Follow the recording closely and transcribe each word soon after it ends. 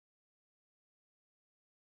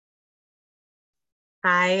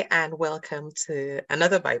Hi, and welcome to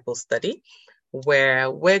another Bible study where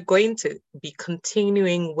we're going to be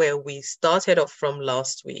continuing where we started off from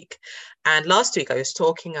last week. And last week, I was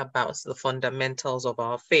talking about the fundamentals of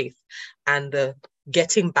our faith and the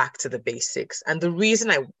getting back to the basics. And the reason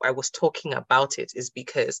I was talking about it is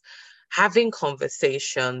because having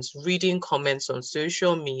conversations, reading comments on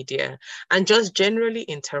social media, and just generally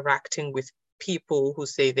interacting with people who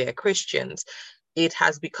say they're Christians, it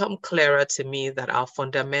has become clearer to me that our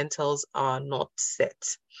fundamentals are not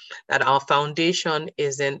set, that our foundation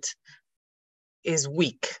is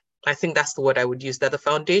weak. I think that's the word I would use, that the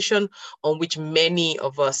foundation on which many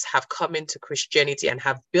of us have come into Christianity and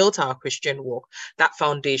have built our Christian walk, that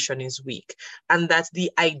foundation is weak. And that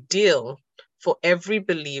the ideal for every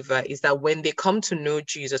believer is that when they come to know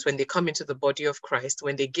Jesus, when they come into the body of Christ,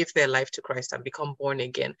 when they give their life to Christ and become born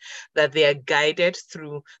again, that they are guided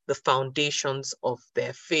through the foundations of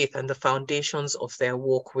their faith and the foundations of their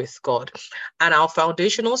walk with God. And our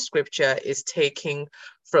foundational scripture is taking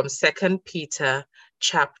from 2 Peter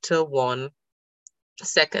chapter 1.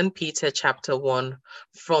 2 Peter chapter 1,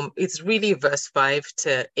 from it's really verse 5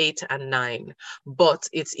 to 8 and 9, but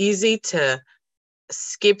it's easy to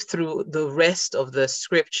skip through the rest of the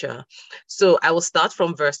scripture. So I will start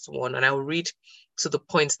from verse 1 and I will read to the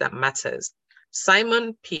point that matters.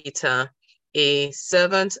 Simon Peter, a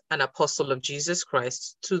servant and apostle of Jesus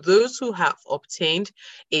Christ, to those who have obtained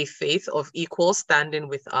a faith of equal standing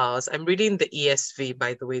with ours. I'm reading the ESV,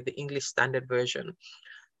 by the way, the English Standard Version.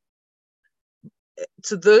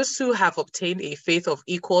 To those who have obtained a faith of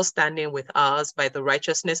equal standing with ours by the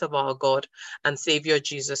righteousness of our God and Savior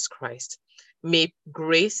Jesus Christ, may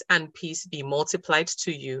grace and peace be multiplied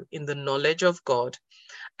to you in the knowledge of God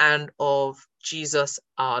and of Jesus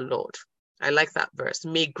our Lord. I like that verse.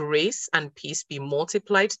 May grace and peace be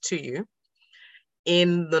multiplied to you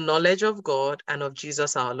in the knowledge of God and of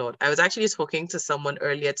Jesus our Lord. I was actually talking to someone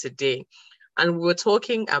earlier today, and we were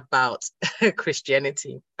talking about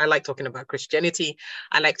Christianity. I like talking about Christianity.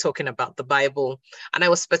 I like talking about the Bible. And I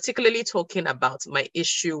was particularly talking about my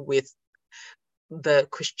issue with the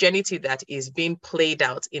Christianity that is being played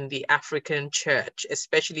out in the African church,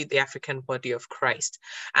 especially the African body of Christ,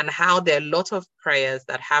 and how there are a lot of prayers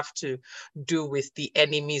that have to do with the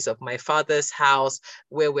enemies of my father's house,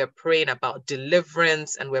 where we're praying about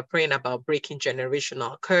deliverance and we're praying about breaking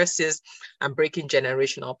generational curses and breaking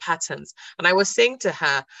generational patterns. And I was saying to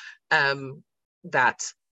her that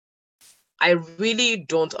I really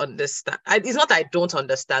don't understand. It's not that I don't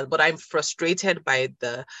understand, but I'm frustrated by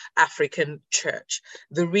the African church.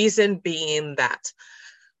 The reason being that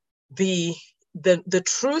the the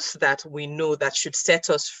truth that we know that should set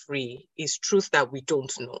us free is truth that we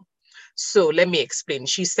don't know. So let me explain.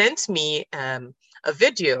 She sent me a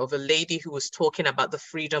video of a lady who was talking about the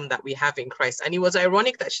freedom that we have in Christ. And it was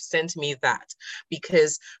ironic that she sent me that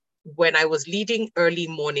because when I was leading early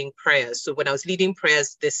morning prayers, so when I was leading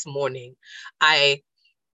prayers this morning, I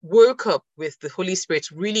woke up with the Holy Spirit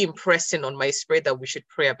really impressing on my spirit that we should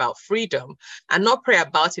pray about freedom and not pray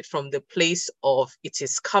about it from the place of it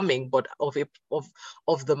is coming, but of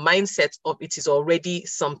the mindset of it is already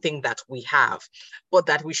something that we have, but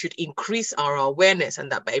that we should increase our awareness,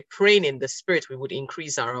 and that by praying in the spirit, we would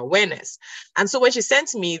increase our awareness. And so when she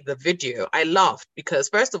sent me the video, I laughed because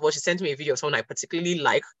first of all, she sent me a video of someone I particularly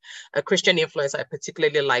like, a Christian influencer I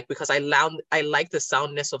particularly like, because I like the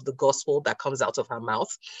soundness of the gospel that comes out of her mouth.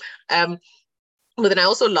 Um, but then I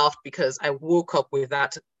also laughed because I woke up with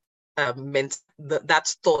that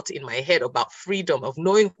that thought in my head about freedom, of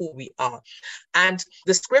knowing who we are. And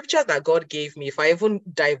the scripture that God gave me, if I even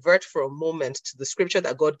divert for a moment to the scripture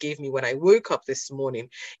that God gave me when I woke up this morning,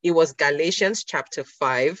 it was Galatians chapter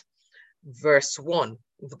 5, verse 1.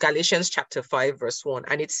 Galatians chapter 5, verse 1.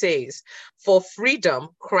 And it says, "For freedom,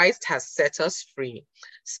 Christ has set us free.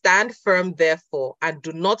 Stand firm, therefore, and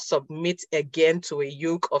do not submit again to a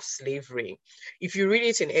yoke of slavery." If you read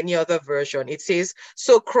it in any other version, it says,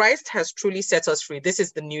 "So Christ has truly set us free." This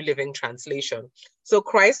is the New Living Translation. "So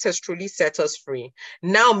Christ has truly set us free.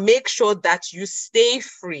 Now make sure that you stay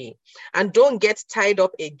free and don't get tied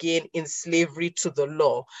up again in slavery to the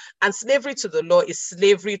law." And slavery to the law is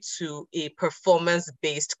slavery to a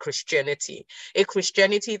performance-based Christianity, a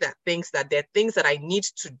Christianity that thinks that there are things that I need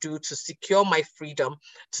to do to secure my freedom,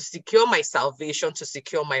 to secure my salvation, to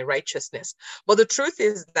secure my righteousness. But the truth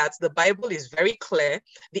is that the Bible is very clear.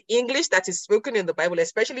 The English that is spoken in the Bible,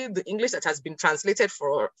 especially the English that has been translated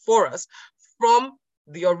for us from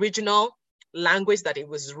the original language that it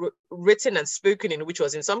was written and spoken in, which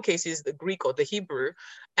was in some cases the Greek or the Hebrew,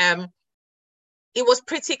 It was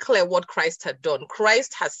pretty clear what Christ had done.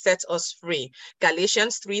 Christ has set us free.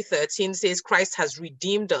 Galatians 3:13 says Christ has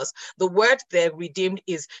redeemed us. The word there, redeemed,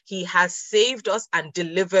 is he has saved us and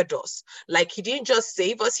delivered us. Like he didn't just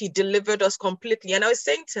save us, he delivered us completely. And I was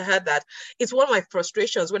saying to her that it's one of my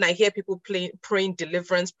frustrations when I hear people praying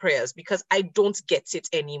deliverance prayers, because I don't get it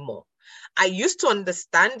anymore. I used to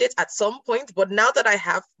understand it at some point, but now that I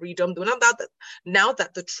have freedom, now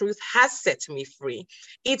that the truth has set me free,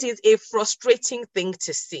 it is a frustrating thing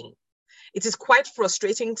to see. It is quite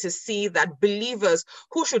frustrating to see that believers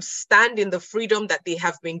who should stand in the freedom that they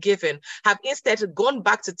have been given have instead gone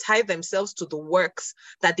back to tie themselves to the works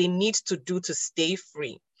that they need to do to stay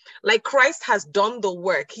free. Like Christ has done the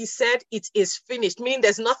work. He said it is finished, meaning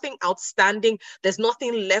there's nothing outstanding, there's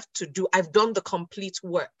nothing left to do. I've done the complete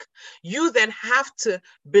work. You then have to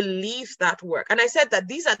believe that work. And I said that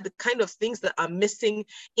these are the kind of things that are missing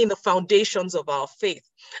in the foundations of our faith.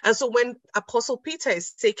 And so when Apostle Peter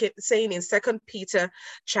is saying in 2 Peter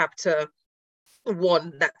chapter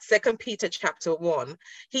 1, that 2 Peter chapter 1,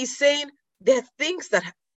 he's saying there are things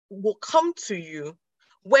that will come to you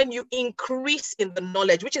when you increase in the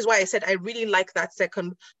knowledge, which is why I said I really like that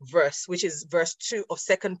second verse, which is verse 2 of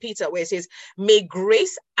 2 Peter, where it says, may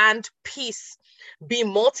grace and peace be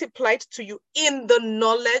multiplied to you in the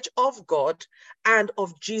knowledge of God and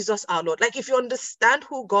of Jesus our Lord. Like if you understand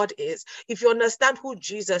who God is, if you understand who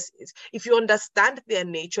Jesus is, if you understand their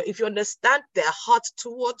nature, if you understand their heart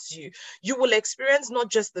towards you, you will experience not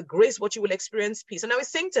just the grace, but you will experience peace. And I was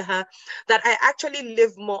saying to her that I actually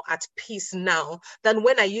live more at peace now than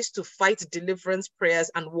when I used to fight deliverance prayers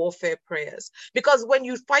and warfare prayers. Because when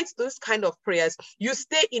you fight those kind of prayers, you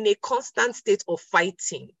stay in a constant state of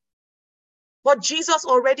fighting. But Jesus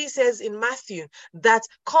already says in Matthew that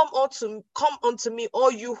come unto me,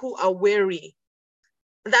 all you who are weary,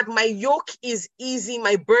 that my yoke is easy,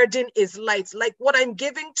 my burden is light. Like what I'm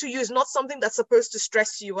giving to you is not something that's supposed to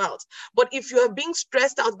stress you out. But if you are being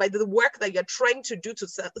stressed out by the work that you're trying to do to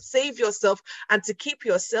save yourself and to keep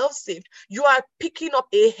yourself saved, you are picking up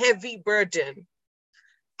a heavy burden.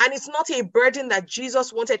 And it's not a burden that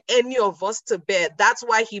Jesus wanted any of us to bear. That's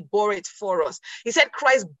why he bore it for us. He said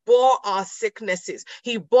Christ bore our sicknesses.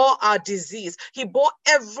 He bore our disease. He bore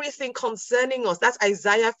everything concerning us. That's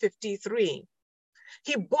Isaiah 53.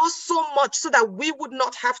 He bore so much so that we would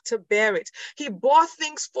not have to bear it. He bore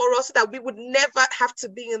things for us so that we would never have to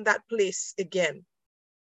be in that place again.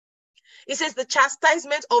 He says the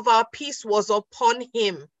chastisement of our peace was upon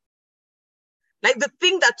him. Like the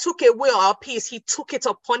thing that took away our peace, he took it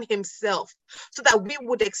upon himself so that we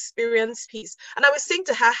would experience peace. And I was saying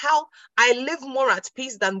to her how I live more at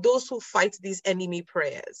peace than those who fight these enemy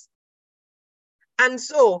prayers. And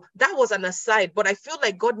so that was an aside, but I feel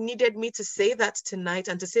like God needed me to say that tonight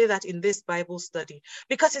and to say that in this Bible study,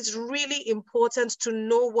 because it's really important to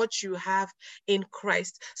know what you have in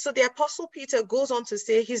Christ. So the Apostle Peter goes on to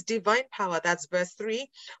say his divine power, that's verse 3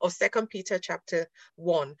 of 2 Peter chapter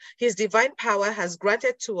 1. His divine power has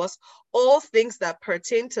granted to us all things that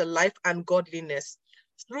pertain to life and godliness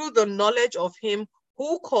through the knowledge of him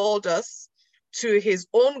who called us to his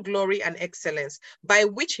own glory and excellence, by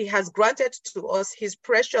which he has granted to us his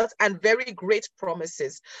precious and very great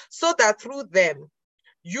promises, so that through them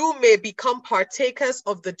you may become partakers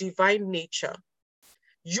of the divine nature.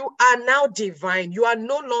 You are now divine. You are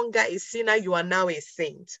no longer a sinner. You are now a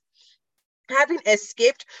saint. Having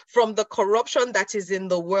escaped from the corruption that is in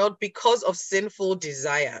the world because of sinful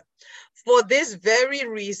desire. For this very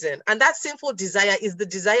reason, and that sinful desire is the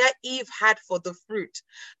desire Eve had for the fruit.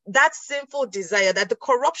 That sinful desire, that the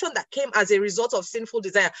corruption that came as a result of sinful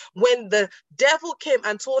desire, when the devil came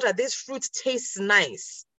and told her this fruit tastes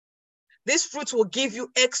nice, this fruit will give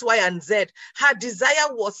you X, Y, and Z. Her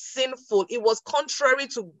desire was sinful. It was contrary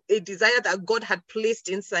to a desire that God had placed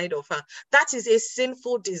inside of her. That is a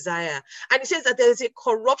sinful desire. And it says that there is a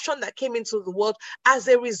corruption that came into the world as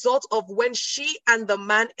a result of when she and the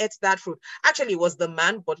man ate that fruit. Actually, it was the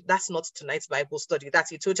man, but that's not tonight's Bible study.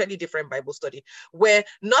 That's a totally different Bible study, where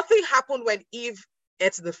nothing happened when Eve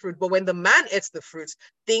ate the fruit, but when the man ate the fruit,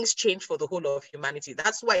 things changed for the whole of humanity.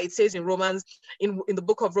 That's why it says in Romans, in the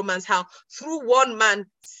book of Romans, how through one man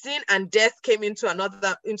sin and death came into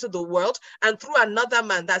the world, and through another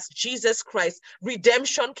man, that's Jesus Christ,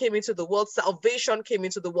 redemption came into the world, salvation came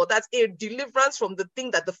into the world. That's a deliverance from the thing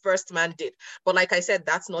that the first man did. But like I said,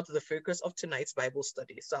 that's not the focus of tonight's Bible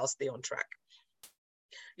study, so I'll stay on track.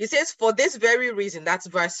 It says, for this very reason, that's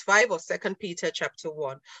verse 5 of 2 Peter chapter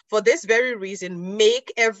 1. For this very reason,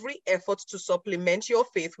 make every effort to supplement your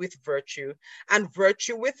faith with virtue, and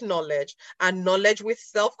virtue with knowledge, and knowledge with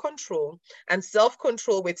self-control, and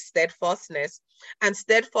self-control with steadfastness, and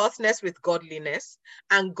steadfastness with godliness,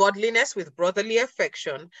 and godliness with brotherly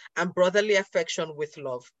affection, and brotherly affection with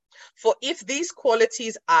love. For if these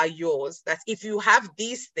qualities are yours, that if you have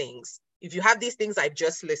these things, I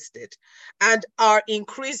just listed, and are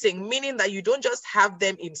increasing, meaning that you don't just have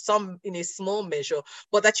them in a small measure,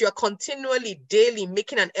 but that you are continually, daily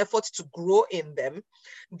making an effort to grow in them,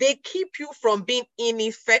 they keep you from being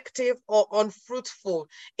ineffective or unfruitful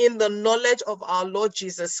in the knowledge of our Lord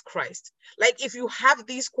Jesus Christ. Like, if you have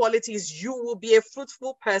these qualities, you will be a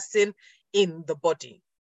fruitful person in the body.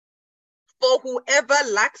 For whoever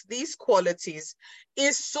lacks these qualities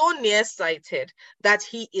is so nearsighted that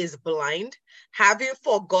he is blind, having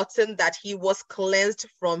forgotten that he was cleansed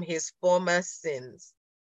from his former sins.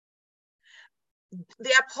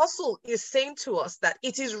 The apostle is saying to us that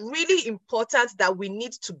it is really important that we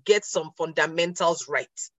need to get some fundamentals right.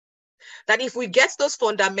 That if we get those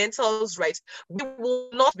fundamentals right, we will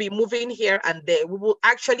not be moving here and there. We will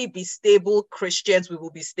actually be stable Christians. We will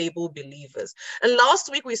be stable believers. And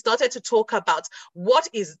last week, we started to talk about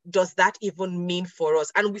does that even mean for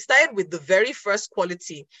us? And we started with the very first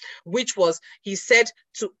quality, which was, he said,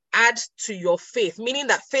 to add to your faith, meaning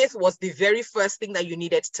that faith was the very first thing that you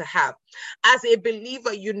needed to have. As a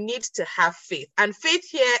believer, you need to have faith. And faith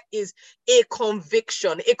here is a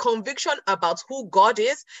conviction about who God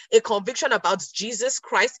is, a conviction about Jesus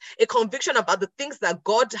Christ, a conviction about the things that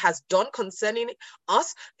God has done concerning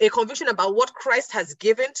us, a conviction about what Christ has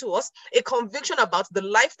given to us, a conviction about the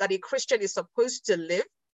life that a Christian is supposed to live.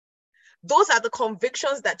 Those are the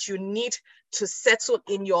convictions that you need to settle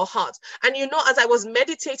in your heart. And as I was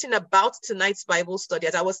meditating about tonight's Bible study,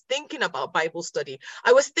 as I was thinking about Bible study,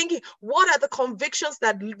 I was thinking, what are the convictions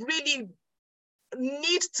that really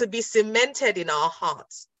need to be cemented in our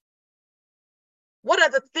hearts? What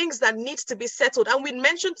are the things that need to be settled? And we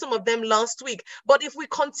mentioned some of them last week, but if we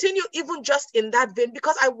continue even just in that vein,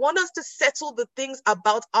 because I want us to settle the things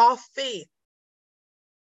about our faith.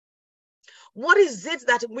 What is it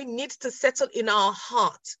that we need to settle in our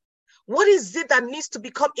heart? What is it that needs to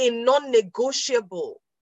become a non-negotiable?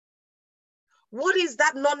 What is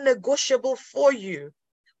that non-negotiable for you?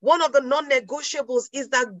 One of the non-negotiables is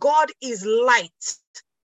that God is light.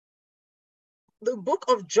 The book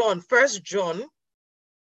of John, 1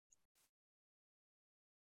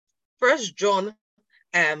 John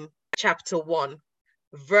chapter 1,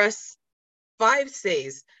 verse 5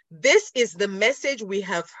 says, this is the message we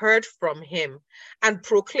have heard from him and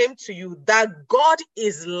proclaim to you, that God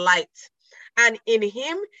is light, and in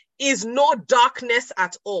him is no darkness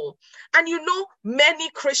at all. And many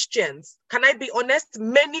Christians, can I be honest?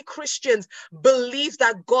 Many Christians believe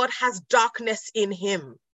that God has darkness in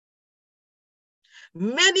him.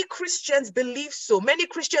 Many Christians believe so. Many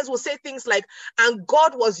Christians will say things like, and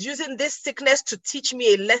God was using this sickness to teach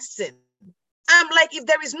me a lesson. I'm like, if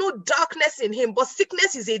there is no darkness in him, but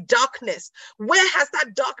sickness is a darkness, where has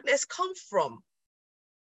that darkness come from?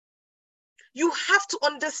 You have to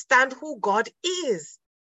understand who God is.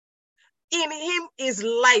 In him is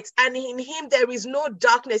light, and in him there is no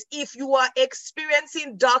darkness. If you are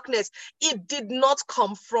experiencing darkness, it did not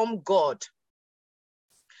come from God.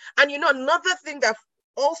 And another thing that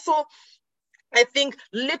also, I think,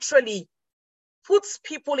 literally puts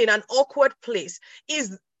people in an awkward place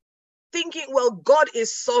is thinking, well, God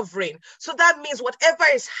is sovereign. So that means whatever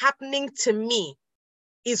is happening to me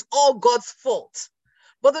is all God's fault.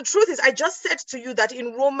 But the truth is, I just said to you that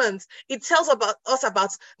in Romans, it tells us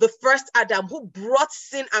about the first Adam who brought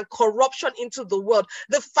sin and corruption into the world.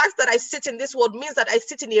 The fact that I sit in this world means that I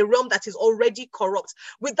sit in a realm that is already corrupt.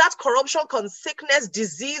 With that corruption comes sickness,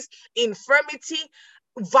 disease, infirmity,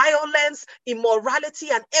 violence, immorality,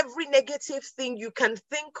 and every negative thing you can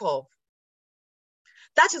think of.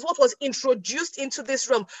 That is what was introduced into this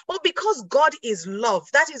realm. But because God is love,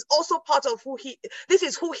 that is also part of this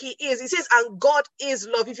is who he is. He says, and God is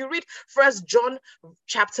love. If you read 1 John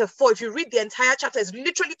chapter 4, if you read the entire chapter, it's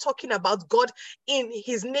literally talking about God in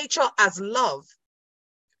his nature as love.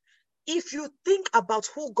 If you think about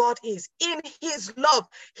who God is, in his love,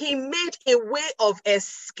 he made a way of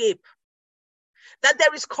escape. That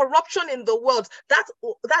there is corruption in the world, that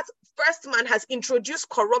first man has introduced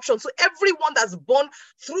corruption. So everyone that's born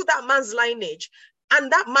through that man's lineage,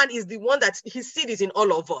 and that man is the one that his seed is in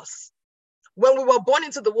all of us. When we were born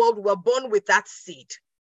into the world, we were born with that seed.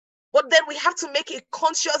 But then we have to make a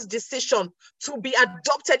conscious decision to be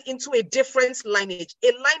adopted into a different lineage, a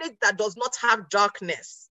lineage that does not have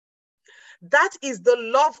darkness. That is the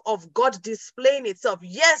love of God displaying itself.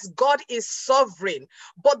 Yes, God is sovereign,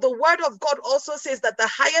 but the word of God also says that the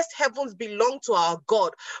highest heavens belong to our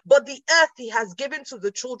God, but the earth he has given to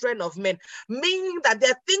the children of men, meaning that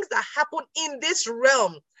there are things that happen in this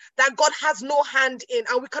realm that God has no hand in,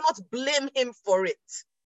 and we cannot blame him for it.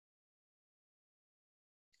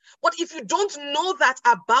 But if you don't know that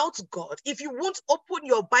about God, if you won't open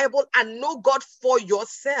your Bible and know God for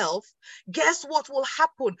yourself, guess what will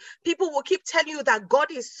happen? People will keep telling you that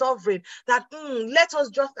God is sovereign, that let us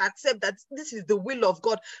just accept that this is the will of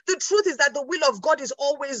God. The truth is that the will of God is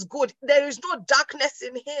always good. There is no darkness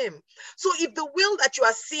in him. So if the will that you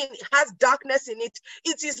are seeing has darkness in it,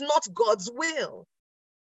 it is not God's will.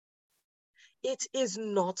 It is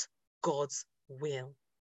not God's will.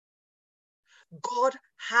 God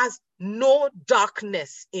has no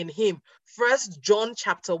darkness in him. 1 John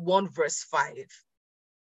chapter 1 verse 5.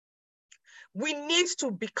 We need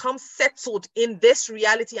to become settled in this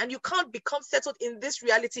reality, and you can't become settled in this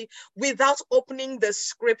reality without opening the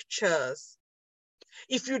scriptures.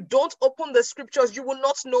 If you don't open the scriptures, you will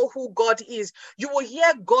not know who God is. You will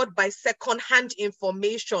hear God by second-hand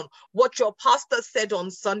information, what your pastor said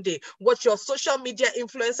on Sunday, what your social media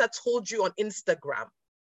influencer told you on Instagram.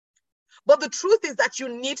 But the truth is that you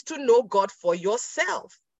need to know God for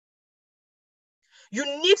yourself. You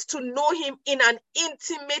need to know him in an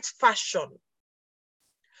intimate fashion.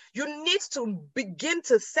 You need to begin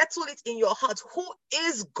to settle it in your heart. Who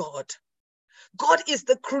is God? God is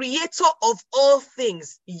the creator of all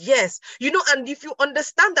things. Yes. And if you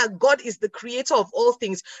understand that God is the creator of all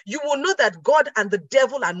things, you will know that God and the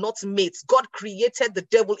devil are not mates. God created the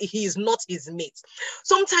devil. He is not his mate.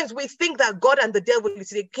 Sometimes we think that God and the devil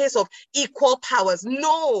is a case of equal powers.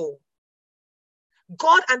 No.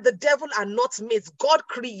 God and the devil are not mates. God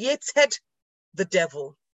created the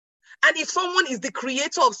devil. And if someone is the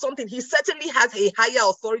creator of something, he certainly has a higher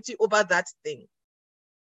authority over that thing.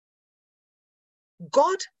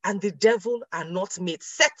 God and the devil are not mates.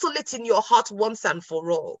 Settle it in your heart once and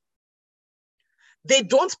for all. They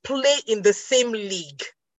don't play in the same league.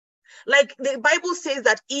 Like the Bible says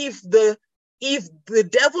that if the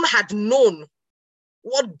devil had known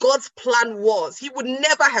what God's plan was, he would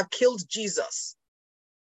never have killed Jesus.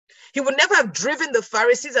 He would never have driven the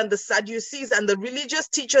Pharisees and the Sadducees and the religious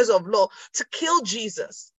teachers of law to kill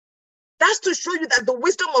Jesus. That's to show you that the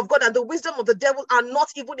wisdom of God and the wisdom of the devil are not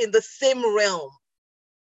even in the same realm.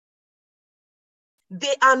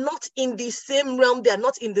 They are not in the same realm. They are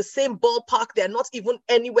not in the same ballpark. They are not even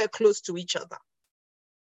anywhere close to each other.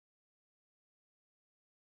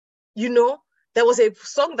 There was a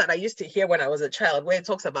song that I used to hear when I was a child where it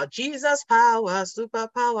talks about Jesus' power,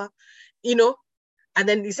 superpower, and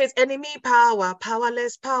then he says enemy power,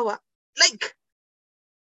 powerless power. Like,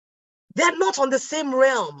 they're not on the same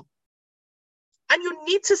realm. And you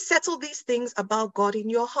need to settle these things about God in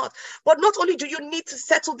your heart. But not only do you need to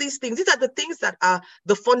settle these things are the things that are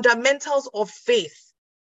the fundamentals of faith.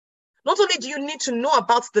 Not only do you need to know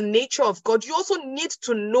about the nature of God, you also need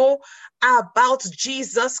to know about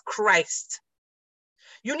Jesus Christ.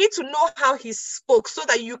 You need to know how he spoke so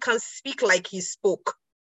that you can speak like he spoke.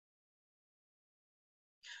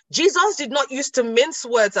 Jesus did not use to mince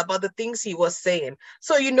words about the things he was saying.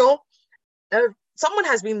 So, someone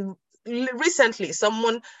has been recently,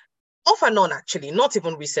 off and on actually, not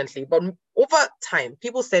even recently, but over time,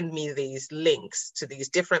 people send me these links to these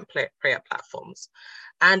different prayer platforms.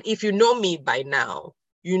 And if you know me by now,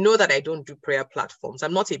 you know that I don't do prayer platforms.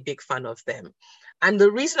 I'm not a big fan of them. And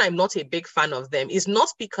the reason I'm not a big fan of them is not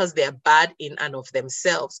because they're bad in and of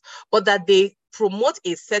themselves, but that they promote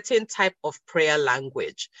a certain type of prayer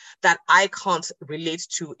language that I can't relate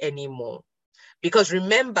to anymore. Because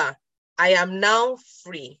remember, I am now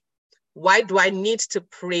free. Why do I need to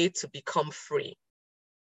pray to become free?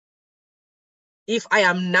 If I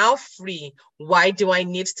am now free, why do I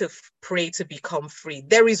need to pray to become free?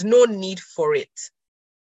 There is no need for it.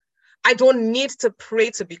 I don't need to pray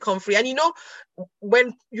to become free. And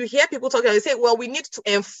when you hear people talking, they say, well, we need to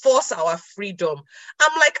enforce our freedom.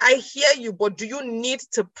 I'm like, I hear you, but do you need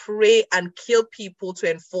to pray and kill people to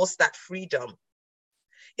enforce that freedom?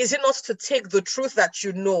 Is it not to take the truth that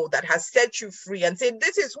you know that has set you free and say,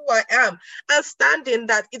 this is who I am, and stand in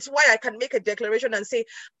that? It's why I can make a declaration and say,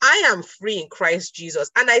 I am free in Christ Jesus,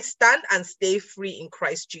 and I stand and stay free in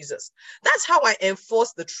Christ Jesus. That's how I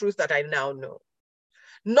enforce the truth that I now know.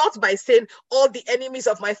 Not by saying, all the enemies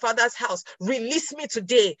of my father's house, release me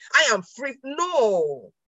today. I am free.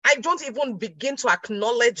 No, I don't even begin to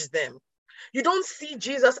acknowledge them. You don't see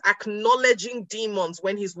Jesus acknowledging demons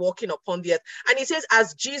when he's walking upon the earth. And he says,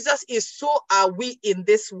 as Jesus is, so are we in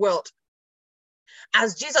this world.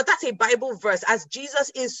 As Jesus, that's a Bible verse. As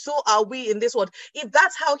Jesus is, so are we in this world. If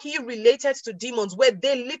that's how he related to demons, where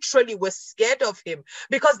they literally were scared of him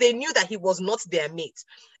because they knew that he was not their mate,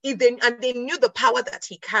 and they knew the power that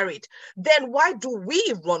he carried, then why do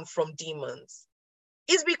we run from demons?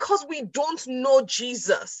 Is because we don't know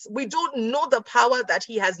Jesus. We don't know the power that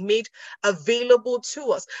he has made available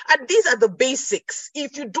to us. And these are the basics.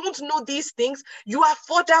 If you don't know these things, you are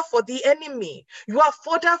fodder for the enemy. You are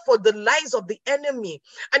fodder for the lies of the enemy.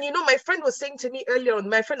 And my friend was saying to me earlier on,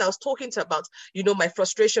 my friend I was talking to about, my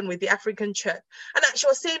frustration with the African church. And she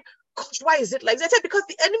was saying, gosh, why is it like that? I said, because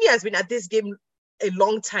the enemy has been at this game a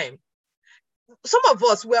long time. Some of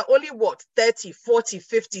us were only 30, 40,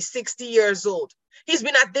 50, 60 years old. He's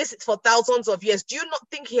been at this for thousands of years. Do you not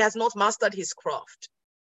think he has not mastered his craft?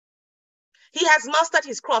 He has mastered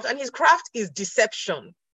his craft, and his craft is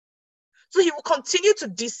deception. So he will continue to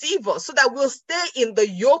deceive us so that we'll stay in the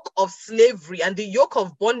yoke of slavery and the yoke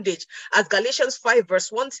of bondage, as Galatians 5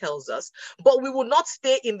 verse 1 tells us, but we will not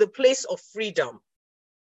stay in the place of freedom.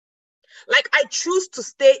 Like, I choose to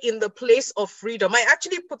stay in the place of freedom. I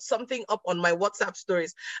actually put something up on my WhatsApp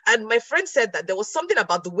stories, and my friend said that there was something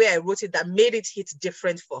about the way I wrote it that made it hit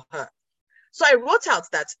different for her. So I wrote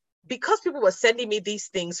out that because people were sending me these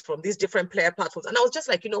things from these different prayer platforms, and I was just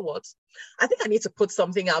like, you know what? I think I need to put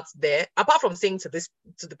something out there, apart from saying to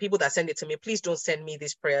the people that send it to me, please don't send me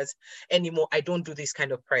these prayers anymore. I don't do these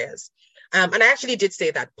kind of prayers. And I actually did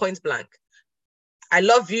say that point blank. I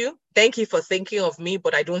love you. Thank you for thinking of me,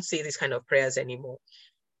 but I don't say these kind of prayers anymore.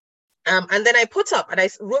 And then I put up and I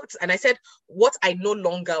wrote and I said what I no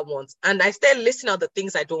longer want. And I started listing out the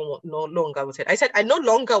things I don't want, no longer want. I said, I no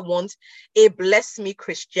longer want a bless me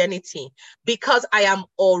Christianity because I am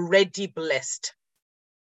already blessed.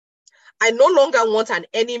 I no longer want an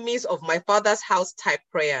enemies of my father's house type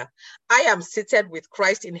prayer. I am seated with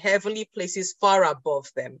Christ in heavenly places far above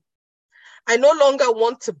them. I no longer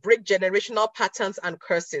want to break generational patterns and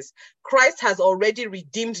curses. Christ has already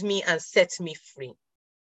redeemed me and set me free.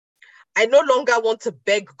 I no longer want to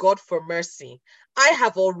beg God for mercy. I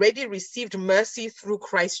have already received mercy through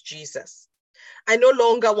Christ Jesus. I no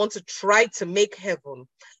longer want to try to make heaven.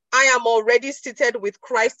 I am already seated with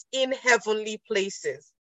Christ in heavenly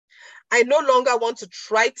places. I no longer want to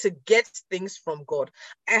try to get things from God.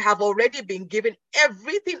 I have already been given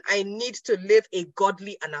everything I need to live a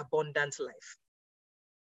godly and abundant life.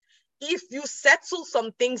 If you settle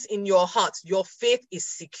some things in your heart, your faith is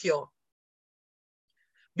secure.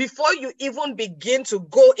 Before you even begin to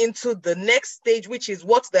go into the next stage, which is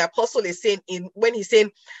what the apostle is saying when he's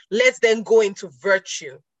saying, let's then go into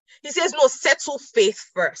virtue. He says, no, settle faith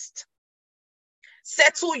first.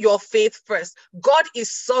 Settle your faith first. God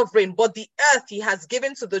is sovereign, but the earth he has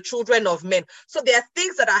given to the children of men. So there are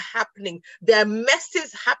things that are happening. There are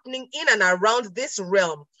messes happening in and around this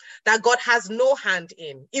realm that God has no hand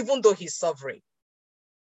in, even though he's sovereign.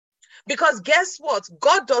 Because guess what?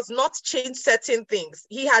 God does not change certain things.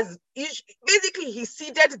 He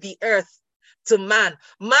ceded the earth to man.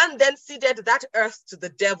 Man then ceded that earth to the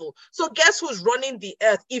devil. So guess who's running the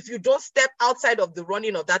earth if you don't step outside of the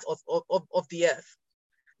running of that of the earth?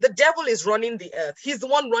 The devil is running the earth. He's the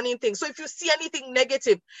one running things. So if you see anything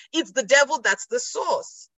negative, it's the devil that's the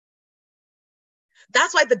source.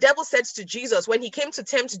 That's why the devil said to Jesus, when he came to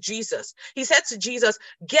tempt Jesus, he said to Jesus,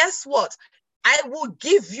 guess what? I will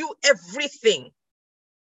give you everything.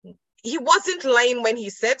 He wasn't lying when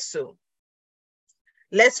he said so.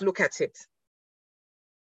 Let's look at it.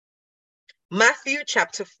 Matthew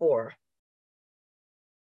chapter 4.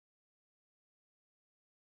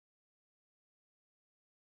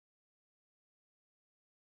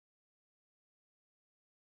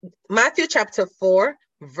 Matthew chapter 4,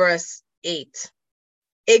 verse 8.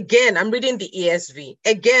 Again, I'm reading the ESV.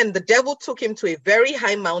 Again, the devil took him to a very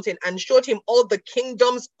high mountain and showed him all the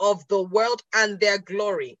kingdoms of the world and their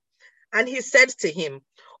glory. And he said to him,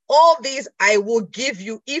 all these I will give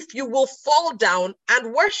you if you will fall down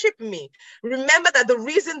and worship me. Remember that the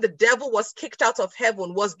reason the devil was kicked out of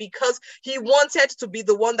heaven was because he wanted to be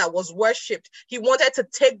the one that was worshipped. He wanted to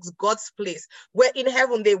take God's place. Where in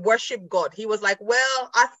heaven they worship God. He was like,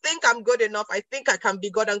 well, I think I'm good enough. I think I can be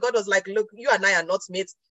God. And God was like, look, you and I are not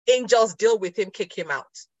mates. Angels, deal with him, kick him out.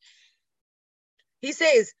 He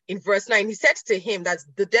says in verse 9, he said to him, that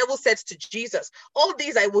the devil said to Jesus, all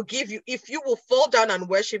these I will give you if you will fall down and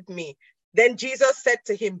worship me. Then Jesus said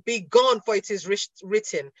to him, be gone, for it is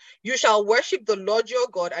written, you shall worship the Lord your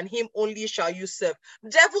God, and him only shall you serve.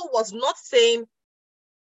 The devil was not saying,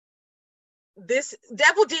 this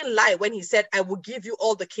devil didn't lie when he said, I will give you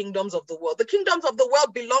all the kingdoms of the world. The kingdoms of the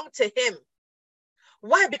world belong to him.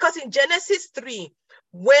 Why? Because in Genesis 3,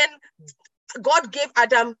 when God gave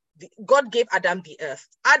Adam the earth,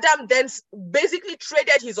 Adam then basically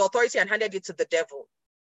traded his authority and handed it to the devil.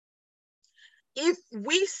 If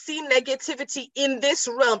we see negativity in this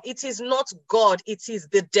realm, it is not God, it is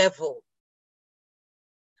the devil.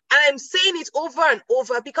 And I'm saying it over and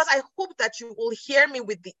over because I hope that you will hear me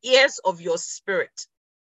with the ears of your spirit.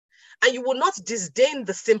 And you will not disdain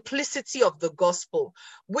the simplicity of the gospel,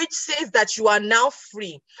 which says that you are now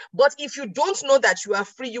free. But if you don't know that you are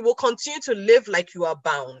free, you will continue to live like you are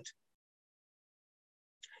bound.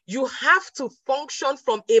 You have to function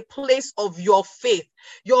from a place of your faith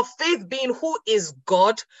being who is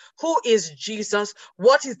God, who is Jesus,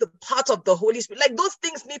 what is the part of the Holy Spirit. Like, those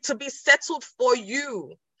things need to be settled for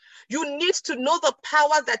you. You need to know the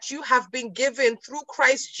power that you have been given through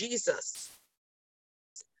Christ Jesus.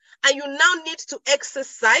 And you now need to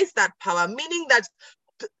exercise that power, meaning that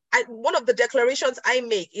one of the declarations I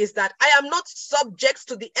make is that I am not subject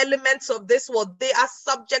to the elements of this world. They are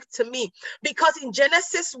subject to me. Because in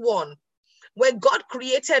Genesis 1, when God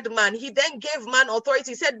created man, he then gave man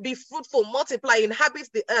authority. He said, be fruitful, multiply, inhabit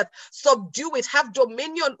the earth, subdue it, have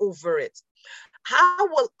dominion over it. How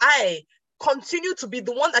will I continue to be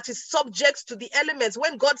the one that is subject to the elements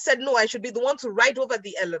when God said, no, I should be the one to ride over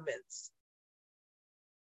the elements?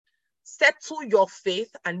 Settle your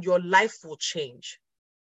faith and your life will change.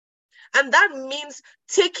 And that means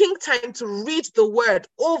taking time to read the word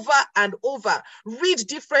over and over, read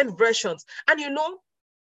different versions. And you know,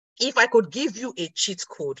 if I could give you a cheat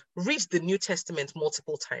code, read the New Testament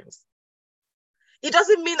multiple times. It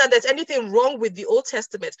doesn't mean that there's anything wrong with the Old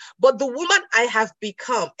Testament, but the woman I have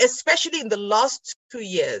become, especially in the last 2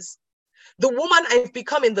 years, the woman I've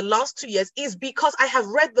become in the last 2 years is because I have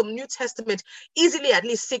read the New Testament easily at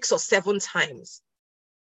least 6 or 7 times.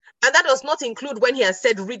 And that does not include when he has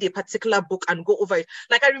said, read a particular book and go over it.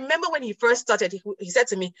 Like, I remember when he first started, he said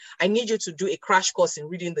to me, I need you to do a crash course in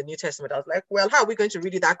reading the New Testament. I was like, well, how are we going to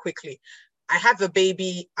read it that quickly? I have a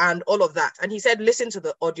baby and all of that. And he said, listen to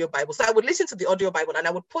the audio Bible. So I would listen to the audio Bible and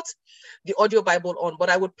I would put the audio Bible on, but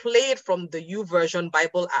I would play it from the YouVersion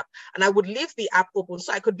Bible app. And I would leave the app open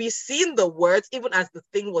so I could be seeing the words even as the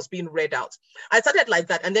thing was being read out. I started like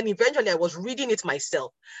that. And then eventually I was reading it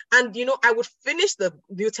myself. And, you know, I would finish the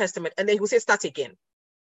New Testament and then he would say, start again.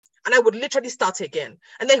 And I would literally start again.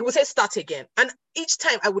 And then he would say, start again. And each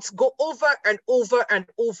time I would go over and over and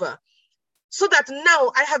over. So that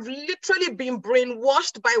now I have literally been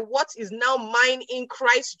brainwashed by what is now mine in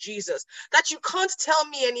Christ Jesus, that you can't tell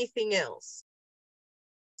me anything else.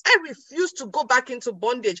 I refuse to go back into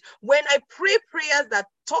bondage. When I pray prayers that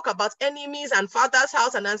talk about enemies and father's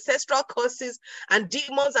house and ancestral curses and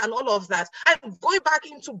demons and all of that, I'm going back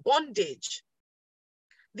into bondage.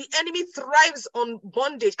 The enemy thrives on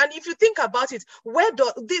bondage. And if you think about it, where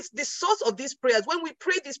do the source of these prayers, when we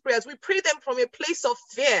pray these prayers, we pray them from a place of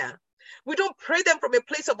fear. We don't pray them from a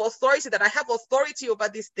place of authority, that I have authority over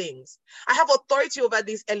these things. I have authority over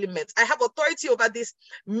these elements. I have authority over these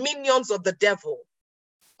minions of the devil.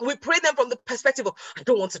 We pray them from the perspective of, I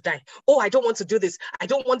don't want to die. Oh, I don't want to do this. I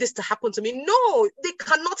don't want this to happen to me. No, they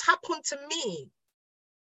cannot happen to me.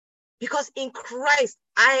 Because in Christ,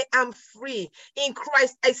 I am free. In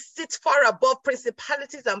Christ, I sit far above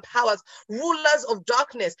principalities and powers, rulers of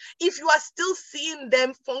darkness. If you are still seeing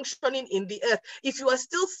them functioning in the earth, if you are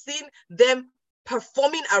still seeing them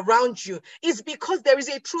performing around you, it's because there is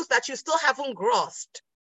a truth that you still haven't grasped.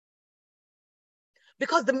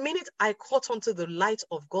 Because the minute I caught onto the light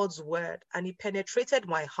of God's word and it penetrated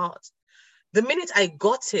my heart, the minute I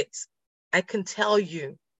got it, I can tell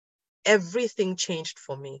you, everything changed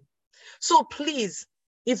for me. So please,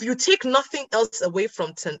 if you take nothing else away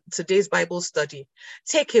from today's Bible study,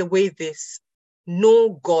 take away this.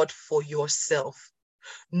 Know God for yourself.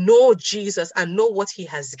 Know Jesus and know what he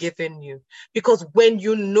has given you. Because when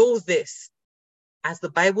you know this, as the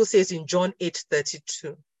Bible says in John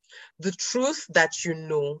 8:32, the truth that you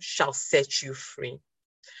know shall set you free.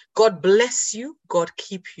 God bless you. God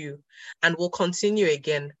keep you. And we'll continue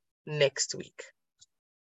again next week.